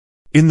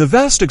In the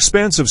vast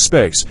expanse of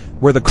space,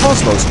 where the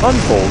cosmos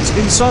unfolds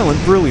in silent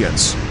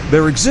brilliance,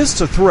 there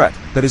exists a threat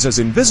that is as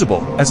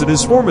invisible as it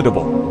is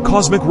formidable: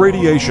 cosmic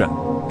radiation.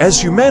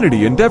 As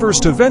humanity endeavors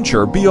to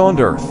venture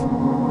beyond Earth,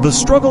 the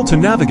struggle to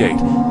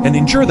navigate and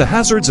endure the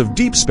hazards of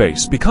deep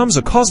space becomes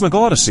a cosmic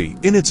odyssey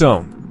in its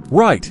own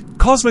right.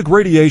 Cosmic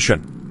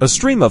radiation, a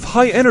stream of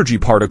high-energy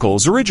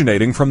particles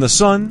originating from the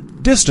sun,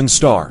 distant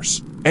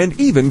stars, and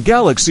even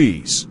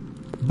galaxies,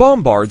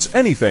 bombards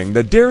anything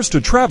that dares to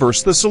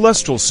traverse the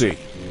celestial sea.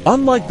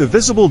 Unlike the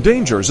visible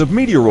dangers of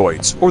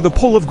meteoroids or the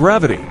pull of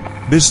gravity,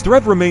 this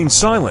threat remains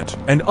silent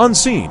and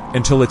unseen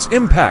until its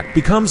impact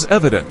becomes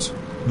evident.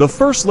 The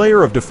first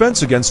layer of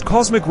defense against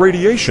cosmic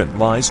radiation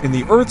lies in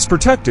the Earth's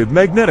protective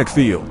magnetic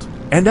field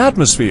and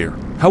atmosphere.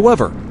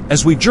 However,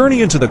 as we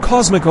journey into the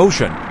cosmic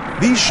ocean,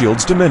 these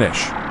shields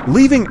diminish,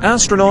 leaving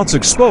astronauts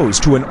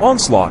exposed to an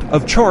onslaught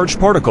of charged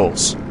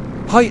particles.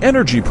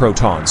 High-energy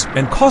protons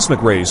and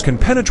cosmic rays can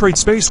penetrate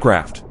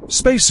spacecraft,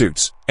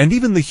 spacesuits, and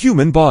even the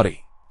human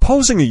body,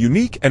 posing a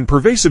unique and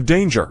pervasive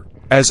danger.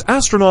 As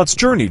astronauts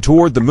journey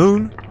toward the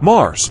Moon,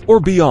 Mars, or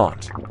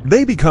beyond,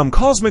 they become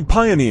cosmic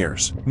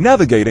pioneers,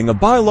 navigating a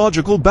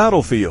biological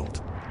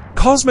battlefield.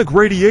 Cosmic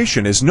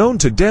radiation is known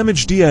to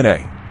damage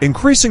DNA,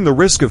 increasing the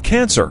risk of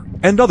cancer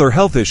and other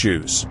health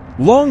issues.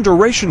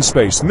 Long-duration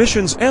space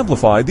missions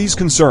amplify these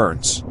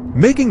concerns,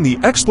 making the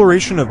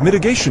exploration of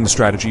mitigation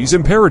strategies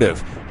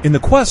imperative in the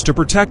quest to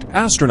protect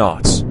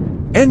astronauts.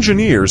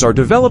 Engineers are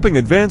developing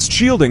advanced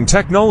shielding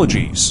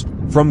technologies.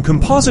 From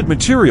composite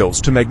materials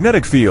to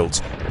magnetic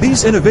fields,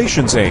 these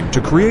innovations aim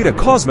to create a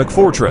cosmic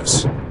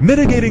fortress,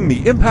 mitigating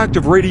the impact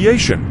of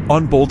radiation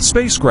on both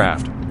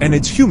spacecraft and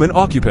its human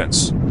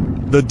occupants.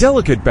 The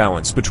delicate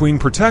balance between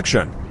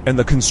protection and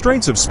the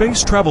constraints of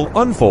space travel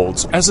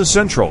unfolds as a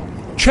central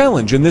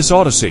challenge in this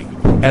odyssey.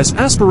 As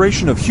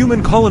aspiration of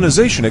human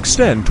colonization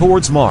extend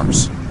towards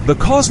Mars, the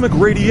cosmic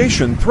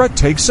radiation threat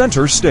takes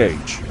center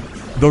stage.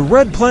 The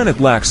red planet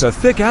lacks a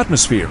thick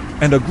atmosphere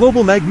and a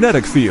global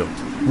magnetic field,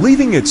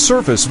 leaving its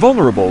surface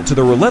vulnerable to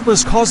the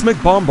relentless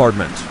cosmic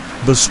bombardment.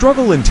 The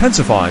struggle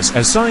intensifies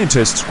as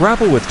scientists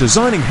grapple with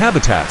designing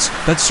habitats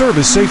that serve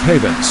as safe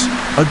havens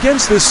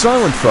against this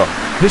silent foe.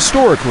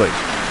 Historically,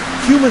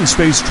 human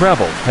space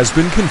travel has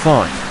been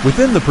confined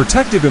within the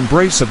protective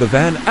embrace of the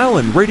Van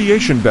Allen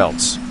radiation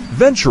belts.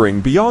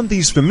 Venturing beyond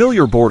these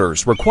familiar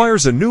borders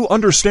requires a new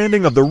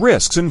understanding of the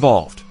risks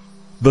involved.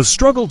 The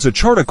struggle to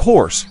chart a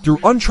course through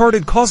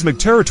uncharted cosmic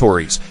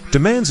territories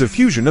demands a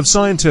fusion of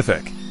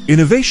scientific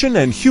innovation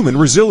and human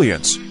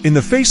resilience. In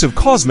the face of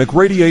cosmic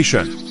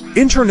radiation,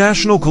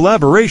 international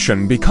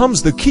collaboration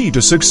becomes the key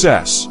to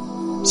success.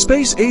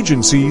 Space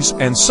agencies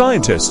and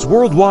scientists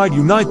worldwide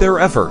unite their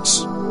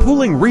efforts,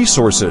 pooling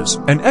resources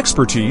and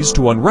expertise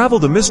to unravel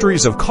the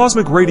mysteries of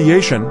cosmic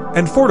radiation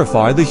and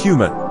fortify the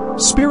human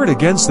spirit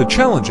against the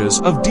challenges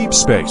of deep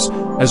space.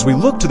 As we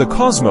look to the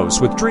cosmos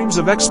with dreams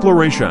of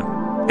exploration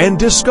and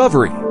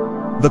discovery,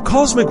 the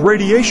cosmic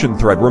radiation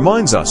threat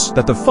reminds us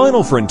that the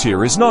final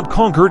frontier is not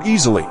conquered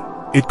easily.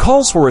 It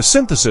calls for a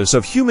synthesis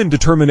of human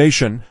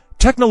determination,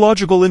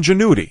 technological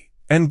ingenuity,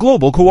 and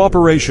global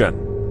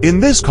cooperation. In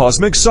this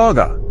cosmic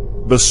saga,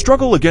 the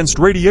struggle against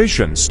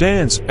radiation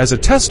stands as a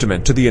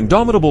testament to the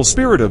indomitable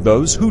spirit of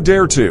those who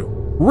dare to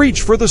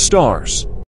reach for the stars.